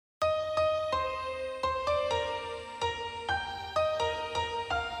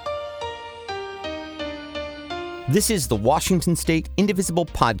This is the Washington State Indivisible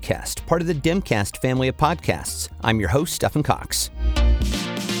Podcast, part of the Demcast family of podcasts. I'm your host, Stephen Cox.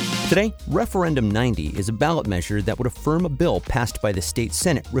 Today, Referendum 90 is a ballot measure that would affirm a bill passed by the state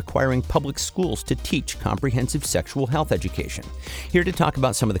Senate requiring public schools to teach comprehensive sexual health education. Here to talk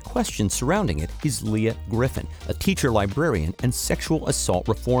about some of the questions surrounding it is Leah Griffin, a teacher librarian and sexual assault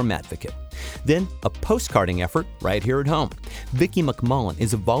reform advocate. Then, a postcarding effort right here at home. Vicki McMullen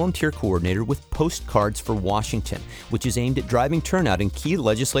is a volunteer coordinator with Postcards for Washington, which is aimed at driving turnout in key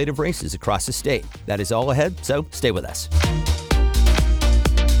legislative races across the state. That is all ahead, so stay with us.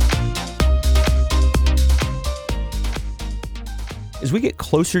 As we get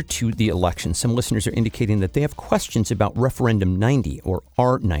closer to the election, some listeners are indicating that they have questions about Referendum 90, or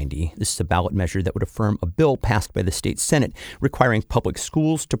R90. This is a ballot measure that would affirm a bill passed by the state Senate requiring public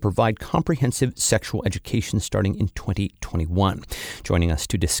schools to provide comprehensive sexual education starting in 2021. Joining us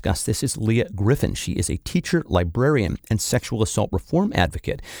to discuss this is Leah Griffin. She is a teacher, librarian, and sexual assault reform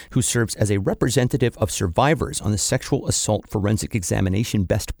advocate who serves as a representative of survivors on the Sexual Assault Forensic Examination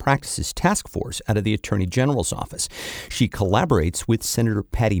Best Practices Task Force out of the Attorney General's office. She collaborates with Senator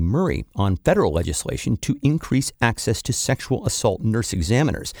Patty Murray on federal legislation to increase access to sexual assault nurse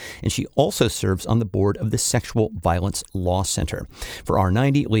examiners, and she also serves on the board of the Sexual Violence Law Center. For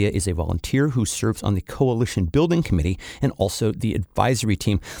R90, Leah is a volunteer who serves on the Coalition Building Committee and also the advisory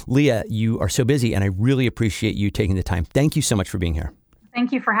team. Leah, you are so busy, and I really appreciate you taking the time. Thank you so much for being here.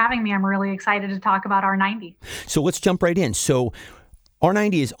 Thank you for having me. I'm really excited to talk about R90. So let's jump right in. So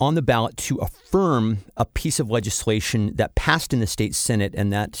R90 is on the ballot to affirm a piece of legislation that passed in the state Senate,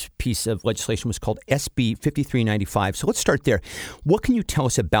 and that piece of legislation was called SB 5395. So let's start there. What can you tell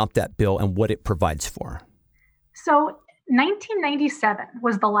us about that bill and what it provides for? So 1997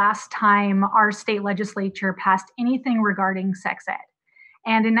 was the last time our state legislature passed anything regarding sex ed.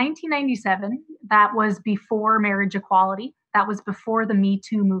 And in 1997, that was before marriage equality. That was before the Me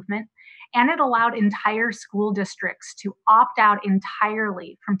Too movement. And it allowed entire school districts to opt out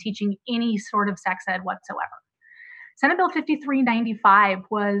entirely from teaching any sort of sex ed whatsoever. Senate Bill 5395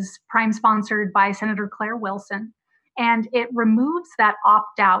 was prime sponsored by Senator Claire Wilson, and it removes that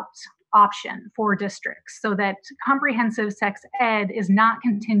opt-out option for districts so that comprehensive sex ed is not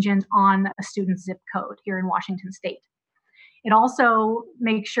contingent on a student's zip code here in Washington state. It also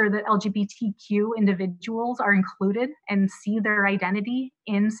makes sure that LGBTQ individuals are included and see their identity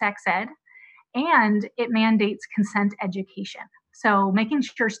in sex ed. And it mandates consent education. So making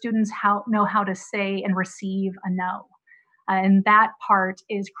sure students know how to say and receive a no. And that part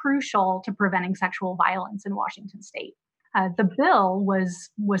is crucial to preventing sexual violence in Washington state. The bill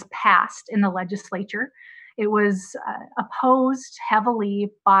was passed in the legislature. It was opposed heavily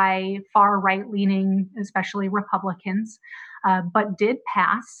by far right-leaning, especially Republicans, but did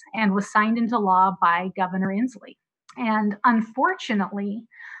pass and was signed into law by Governor Inslee. And unfortunately,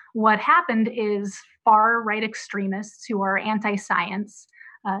 what happened is far right extremists who are anti-science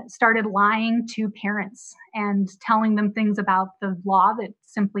started lying to parents and telling them things about the law that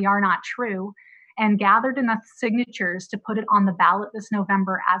simply are not true, and gathered enough signatures to put it on the ballot this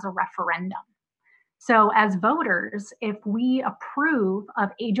November as a referendum. So as voters, if we approve of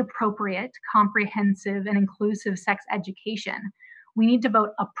age-appropriate, comprehensive, and inclusive sex education, we need to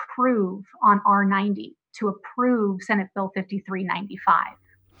vote approve on R90 to approve Senate Bill 5395.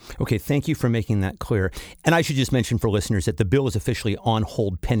 Okay, thank you for making that clear. And I should just mention for listeners that the bill is officially on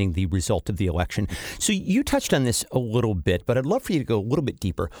hold pending the result of the election. So you touched on this a little bit, but I'd love for you to go a little bit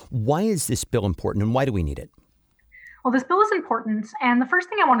deeper. Why is this bill important and why do we need it? Well, this bill is important. And the first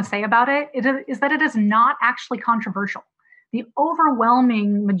thing I want to say about it is that it is not actually controversial. The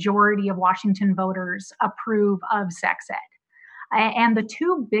overwhelming majority of Washington voters approve of sex ed. And the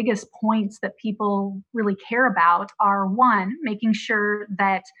two biggest points that people really care about are, one, making sure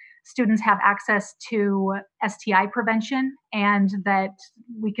that students have access to STI prevention and that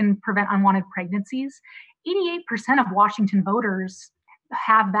we can prevent unwanted pregnancies. 88% of Washington voters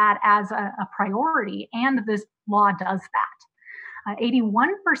have that as a priority, and this law does that.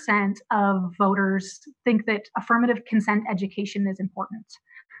 81% of voters think that affirmative consent education is important.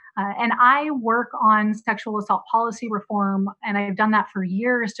 And I work on sexual assault policy reform, and I've done that for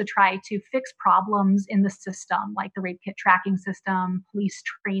years to try to fix problems in the system, like the rape kit tracking system, police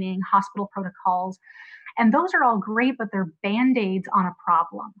training, hospital protocols. And those are all great, but they're Band-Aids on a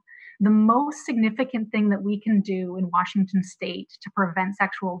problem. The most significant thing that we can do in Washington state to prevent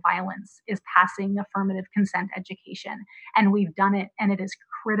sexual violence is passing affirmative consent education. And we've done it, and it is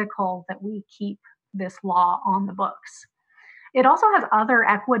critical that we keep this law on the books. It also has other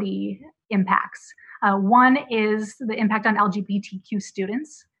equity impacts. One is the impact on LGBTQ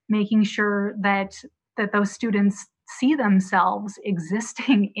students, making sure that that those students see themselves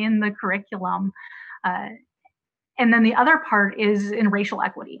existing in the curriculum. Uh, and then the other part is in racial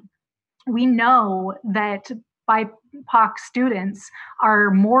equity. We know that BIPOC students are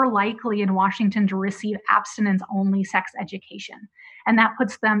more likely in Washington to receive abstinence-only sex education, and that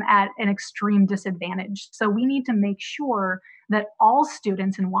puts them at an extreme disadvantage. So we need to make sure that all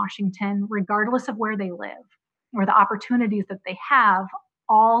students in Washington, regardless of where they live or the opportunities that they have,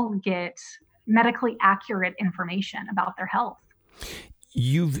 all get medically accurate information about their health.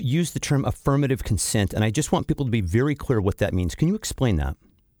 You've used the term affirmative consent, and I just want people to be very clear what that means. Can you explain that?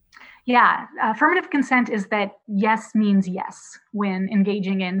 Yeah, affirmative consent is that yes means yes when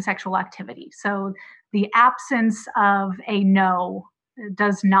engaging in sexual activity. So the absence of a no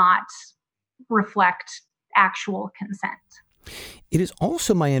does not reflect actual consent. It is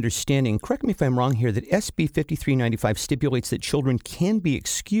also my understanding, correct me if I'm wrong here, that SB 5395 stipulates that children can be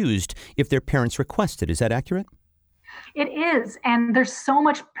excused if their parents request it. Is that accurate? It is, and there's so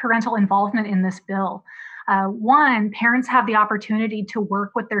much parental involvement in this bill. One, parents have the opportunity to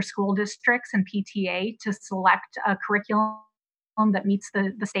work with their school districts and PTA to select a curriculum that meets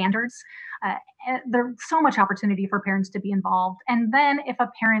the standards. There's so much opportunity for parents to be involved. And then if a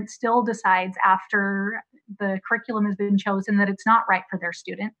parent still decides after the curriculum has been chosen that it's not right for their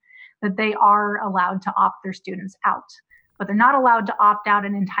student, that they are allowed to opt their students out. But they're not allowed to opt out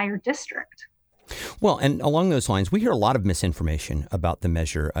an entire district. Well, and along those lines, we hear a lot of misinformation about the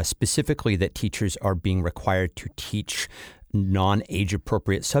measure, specifically that teachers are being required to teach non-age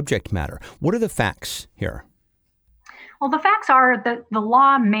appropriate subject matter. What are the facts here? Well, the facts are that the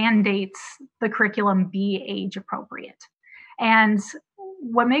law mandates the curriculum be age appropriate. And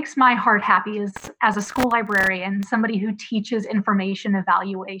what makes my heart happy is, as a school librarian, somebody who teaches information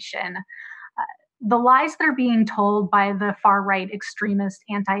evaluation, the lies that are being told by the far right extremist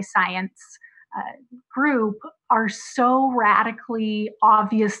anti-science group are so radically,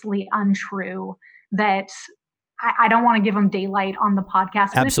 obviously untrue that I don't want to give them daylight on the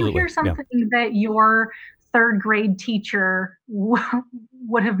podcast. But Absolutely. if you hear something that your third grade teacher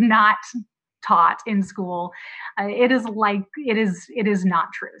would have not taught in school, it is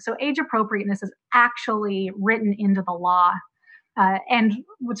not true. So age appropriateness is actually written into the law. And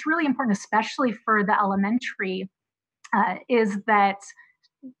what's really important, especially for the elementary, is that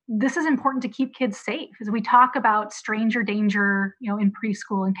this is important to keep kids safe. As we talk about stranger danger, in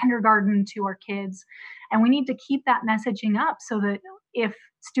preschool and kindergarten to our kids, and we need to keep that messaging up so that if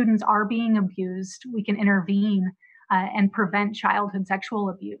students are being abused, we can intervene and prevent childhood sexual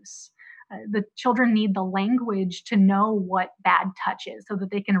abuse. The children need the language to know what bad touch is so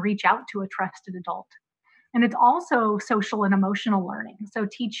that they can reach out to a trusted adult. And it's also social and emotional learning. So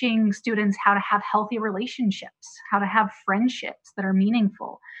teaching students how to have healthy relationships, how to have friendships that are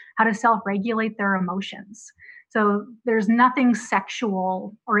meaningful, how to self-regulate their emotions. So there's nothing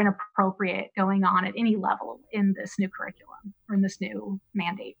sexual or inappropriate going on at any level in this new curriculum or in this new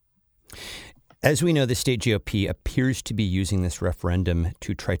mandate. As we know, the state GOP appears to be using this referendum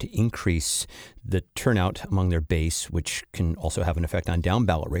to try to increase the turnout among their base, which can also have an effect on down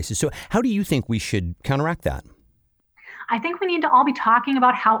ballot races. So how do you think we should counteract that? I think we need to all be talking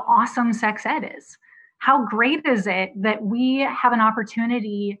about how awesome sex ed is. How great is it that we have an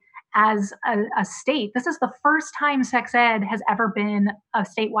opportunity as a state? This is the first time sex ed has ever been a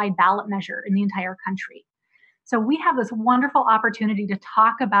statewide ballot measure in the entire country. So we have this wonderful opportunity to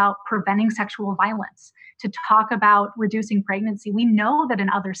talk about preventing sexual violence, to talk about reducing pregnancy. We know that in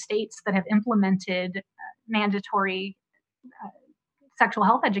other states that have implemented mandatory sexual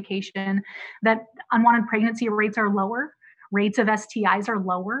health education, that unwanted pregnancy rates are lower, rates of STIs are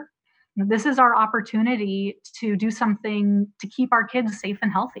lower. This is our opportunity to do something to keep our kids safe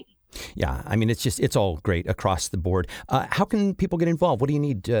and healthy. Yeah, I mean, it's all great across the board. How can people get involved? What do you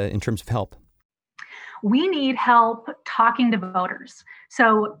need in terms of help? We need help talking to voters.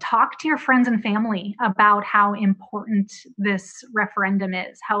 So talk to your friends and family about how important this referendum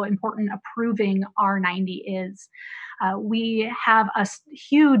is, how important approving R90 is. We have a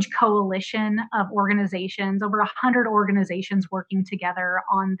huge coalition of organizations, over 100 organizations working together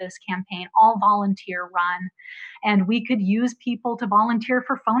on this campaign, all volunteer run. And we could use people to volunteer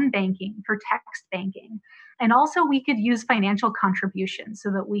for phone banking, for text banking. And also we could use financial contributions so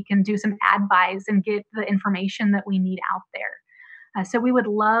that we can do some ad buys and get the information that we need out there. So we would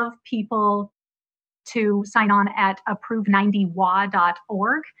love people to sign on at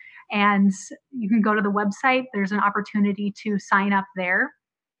approve90wa.org. And you can go to the website. There's an opportunity to sign up there.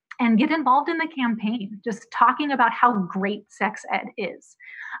 and get involved in the campaign, just talking about how great sex ed is.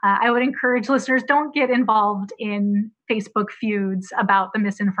 I would encourage listeners, don't get involved in Facebook feuds about the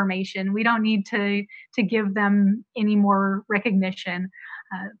misinformation. We don't need to give them any more recognition,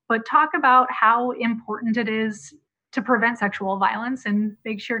 but talk about how important it is to prevent sexual violence and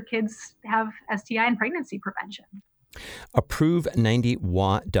make sure kids have STI and pregnancy prevention.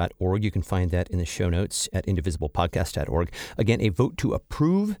 Approve90wa.org. You can find that in the show notes at indivisiblepodcast.org. Again, a vote to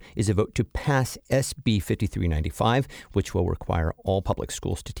approve is a vote to pass SB 5395, which will require all public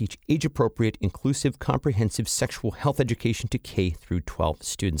schools to teach age-appropriate, inclusive, comprehensive sexual health education to K through 12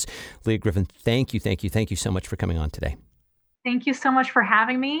 students. Leah Griffin, thank you so much for coming on today. Thank you so much for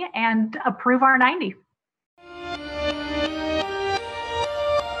having me, and approve R90.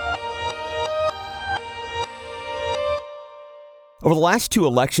 Over the last two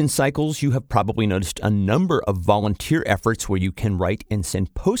election cycles, you have probably noticed a number of volunteer efforts where you can write and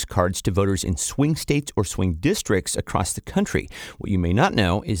send postcards to voters in swing states or swing districts across the country. What you may not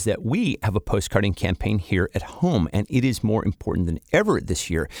know is that we have a postcarding campaign here at home, and it is more important than ever this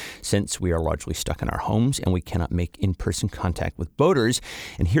year since we are largely stuck in our homes and we cannot make in-person contact with voters.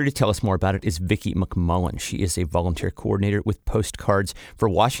 And here to tell us more about it is Vicki McMullen. She is a volunteer coordinator with Postcards for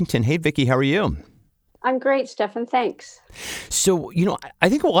Washington. Hey, Vicki, how are you? I'm great, Stefan. Thanks. So, I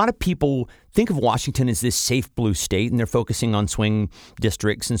think a lot of people think of Washington as this safe blue state, and they're focusing on swing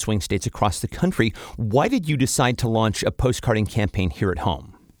districts and swing states across the country. Why did you decide to launch a postcarding campaign here at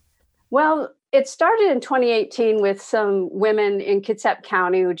home? Well, it started in 2018 with some women in Kitsap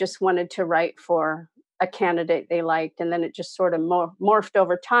County who just wanted to write for a candidate they liked, and then it just sort of morphed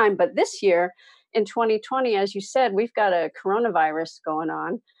over time. But this year, in 2020, as you said, we've got a coronavirus going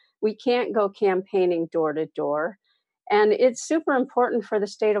on. We can't go campaigning door to door. And it's super important for the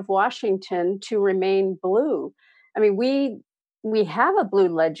state of Washington to remain blue. I mean, we have a blue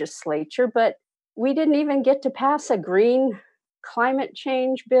legislature, but we didn't even get to pass a green climate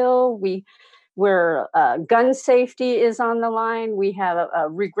change bill. Where gun safety is on the line. We have a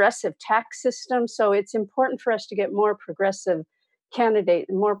regressive tax system. So it's important for us to get more progressive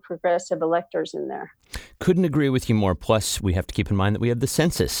more progressive electors in there. Couldn't agree with you more. Plus, we have to keep in mind that we have the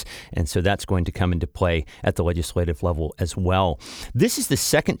census. And so that's going to come into play at the legislative level as well. This is the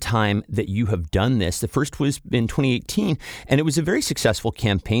second time that you have done this. The first was in 2018, and it was a very successful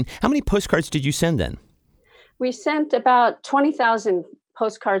campaign. How many postcards did you send then? We sent about 20,000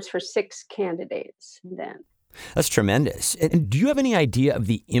 postcards for 6 candidates then. That's tremendous. And do you have any idea of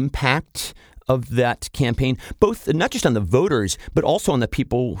the impact of that campaign, both not just on the voters, but also on the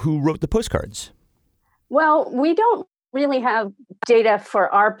people who wrote the postcards? Well, we don't really have data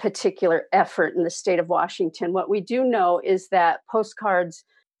for our particular effort in the state of Washington. What we do know is that postcards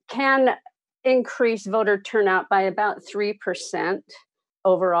can increase voter turnout by about 3%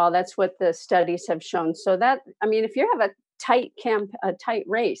 overall. That's what the studies have shown. So if you have a tight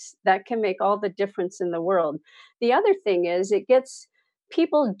race, that can make all the difference in the world. The other thing is it gets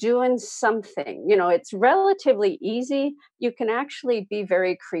people doing something. It's relatively easy. You can actually be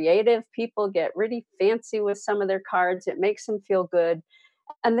very creative. People get really fancy with some of their cards. It makes them feel good.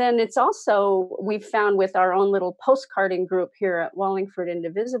 And then it's also, we've found with our own little postcarding group here at Wallingford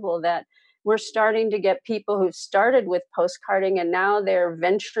Indivisible that we're starting to get people who started with postcarding and now they're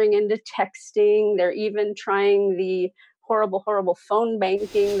venturing into texting. They're even trying the horrible phone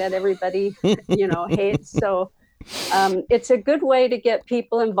banking that everybody, hates. So it's a good way to get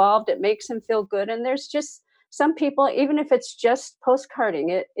people involved. It makes them feel good. And there's just some people, even if it's just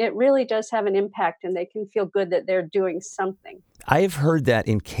postcarding, it really does have an impact and they can feel good that they're doing something. I have heard that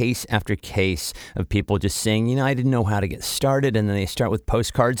in case after case of people just saying, I didn't know how to get started. And then they start with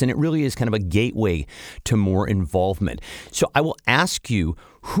postcards. And it really is kind of a gateway to more involvement. So I will ask you,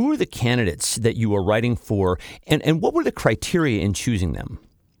 who are the candidates that you are writing for? And what were the criteria in choosing them?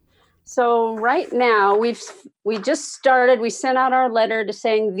 So right now, we just started. We sent out our letter to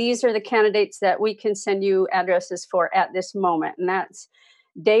saying these are the candidates that we can send you addresses for at this moment. And that's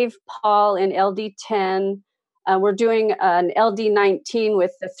Dave Paul in LD10. We're doing an LD19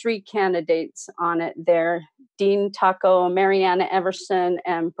 with the 3 candidates on it there. Dean Taco, Mariana Everson,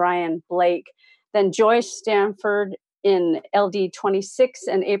 and Brian Blake. Then Joyce Stanford in LD26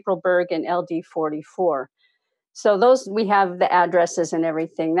 and April Berg in LD44. So those, we have the addresses and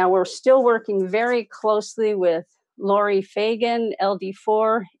everything. Now we're still working very closely with Lori Fagan,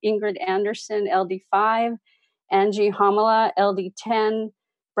 LD4, Ingrid Anderson, LD5, Angie Homala, LD10,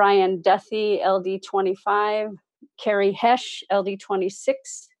 Brian Duthie, LD25, Carrie Hesh, LD26,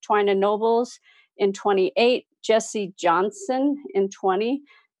 Twina Nobles in 28, Jesse Johnson in 20,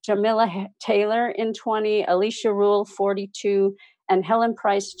 Jamila Taylor in 20, Alicia Rule, 42, and Helen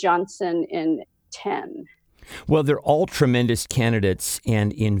Price Johnson in 10. Well, they're all tremendous candidates,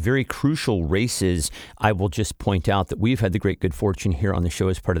 and in very crucial races. I will just point out that we've had the great good fortune here on the show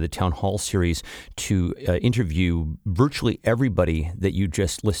as part of the Town Hall series to interview virtually everybody that you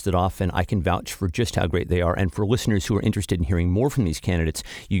just listed off, and I can vouch for just how great they are. And for listeners who are interested in hearing more from these candidates,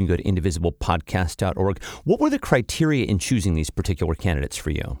 you can go to indivisiblepodcast.org. What were the criteria in choosing these particular candidates for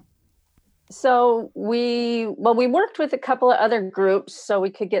you? So we worked with a couple of other groups so we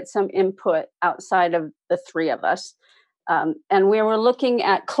could get some input outside of the three of us. And we were looking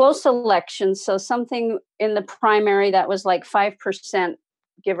at close elections. So something in the primary that was like 5%,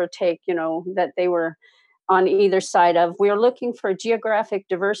 give or take, that they were on either side of. We were looking for geographic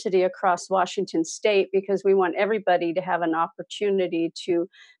diversity across Washington state because we want everybody to have an opportunity to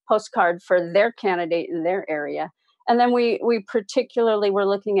postcard for their candidate in their area. And then we particularly were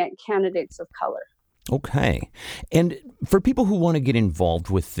looking at candidates of color. Okay. And for people who want to get involved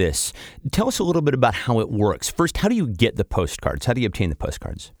with this, tell us a little bit about how it works. First, how do you get the postcards? How do you obtain the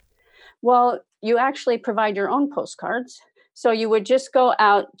postcards? Well, you actually provide your own postcards. So you would just go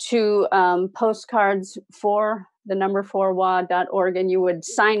out to postcards for the number 4wa.org and you would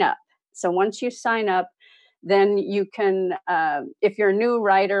sign up. So once you sign up, then you can, if you're a new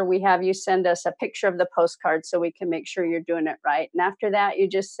writer, we have you send us a picture of the postcard so we can make sure you're doing it right. And after that, you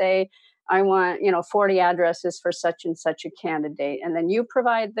just say, I want, 40 addresses for such and such a candidate. And then you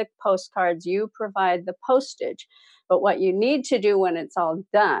provide the postcards, you provide the postage. But what you need to do when it's all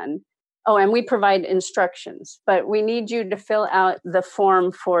done, and we provide instructions, but we need you to fill out the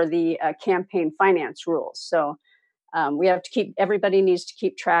form for the campaign finance rules. So we have to everybody needs to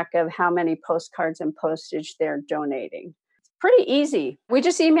keep track of how many postcards and postage they're donating. It's pretty easy. We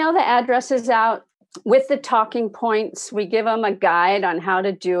just email the addresses out with the talking points. We give them a guide on how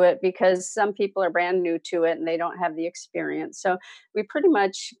to do it because some people are brand new to it and they don't have the experience. So we pretty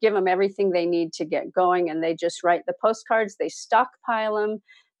much give them everything they need to get going and they just write the postcards. They stockpile them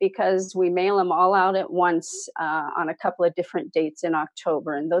because we mail them all out at once on a couple of different dates in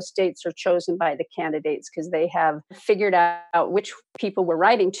October. And those dates are chosen by the candidates because they have figured out which people we're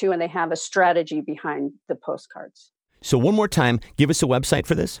writing to and they have a strategy behind the postcards. So one more time, give us a website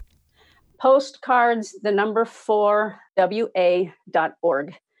for this. Postcards, the number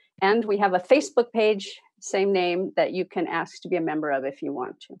 4wa.org. And we have a Facebook page, same name, that you can ask to be a member of if you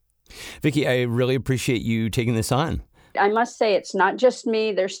want to. Vicki, I really appreciate you taking this on. I must say it's not just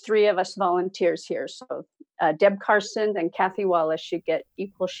me. There's 3 of us volunteers here. So Deb Carson and Kathy Wallace should get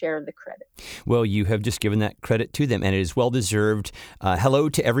equal share of the credit. Well, you have just given that credit to them, and it is well-deserved. Hello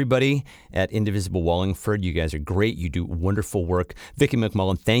to everybody at Indivisible Wallingford. You guys are great. You do wonderful work. Vicki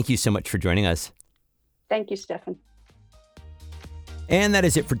McMullen, thank you so much for joining us. Thank you, Stephan. And that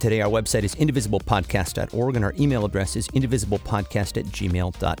is it for today. Our website is indivisiblepodcast.org, and our email address is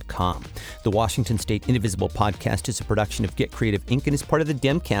indivisiblepodcast@gmail.com. The Washington State Indivisible Podcast is a production of Get Creative Inc. and is part of the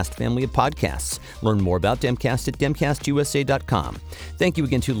Demcast family of podcasts. Learn more about Demcast at demcastusa.com. Thank you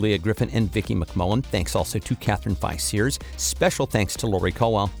again to Leah Griffin and Vicki McMullen. Thanks also to Catherine Fye-Sears. Special thanks to Lori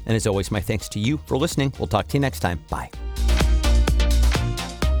Caldwell. And as always, my thanks to you for listening. We'll talk to you next time. Bye.